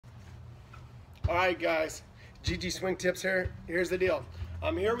All right, guys, GG Swing Tips here. Here's the deal.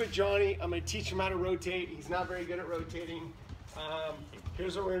 I'm here with Johnny. I'm gonna teach him how to rotate. He's not very good at rotating.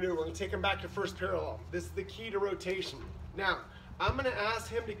 Here's what we're gonna do. We're gonna take him back to first parallel. This is the key to rotation. Now, I'm gonna ask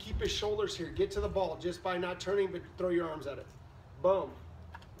him to keep his shoulders here. Get to the ball just by not turning, but throw your arms at it. Boom,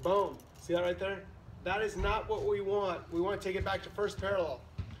 boom. See that right there? That is not what we want. We want to take it back to first parallel.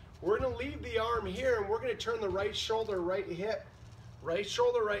 We're gonna leave the arm here and we're gonna turn the right shoulder, right hip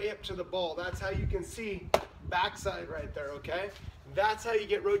to the ball. That's how you can see backside right there, okay? That's how you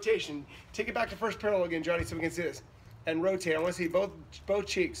get rotation. Take it back to first parallel again, Johnny, so we can see this. And rotate. I want to see both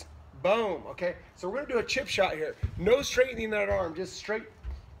cheeks. Boom, okay? So we're going to do a chip shot here. No straightening that arm, just straight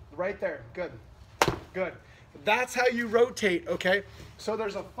right there. Good, good. That's how you rotate, okay? So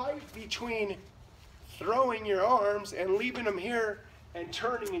there's a fight between throwing your arms and leaving them here and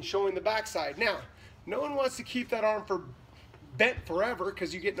turning and showing the backside. Now, no one wants to keep that arm bent forever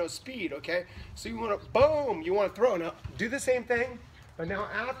because you get no speed, okay? So you want to, boom, you want to throw. Now, do the same thing, but now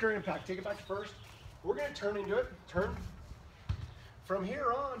after impact, take it back to first. We're going to turn into it, turn. From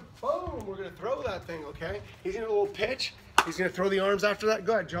here on, boom, we're going to throw that thing, okay? He's going to do a little pitch. He's going to throw the arms after that.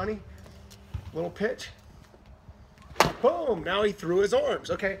 Go ahead, Johnny. Little pitch. Boom, now he threw his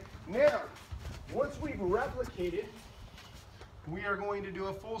arms, okay? Now, once we've replicated, we are going to do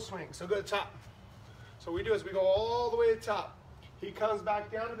a full swing. So go to the top. So what we do is we go all the way to the top. He comes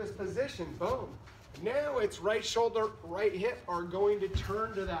back down to this position, boom. Now it's right shoulder, right hip are going to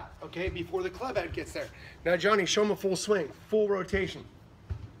turn to that, okay, before the club head gets there. Now, Johnny, show him a full swing, full rotation.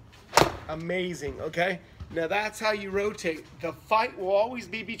 Amazing, okay? Now that's how you rotate. The fight will always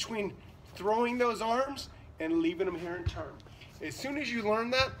be between throwing those arms and leaving them here and turn. As soon as you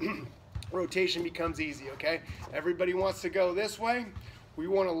learn that, rotation becomes easy, okay? Everybody wants to go this way. We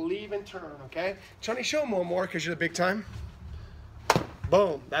want to leave and turn, okay? Johnny, show him one more because you're the big time.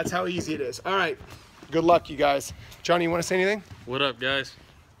 Boom. That's how easy it is. All right. Good luck, you guys. Johnny, you want to say anything? What up, guys?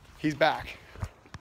 He's back.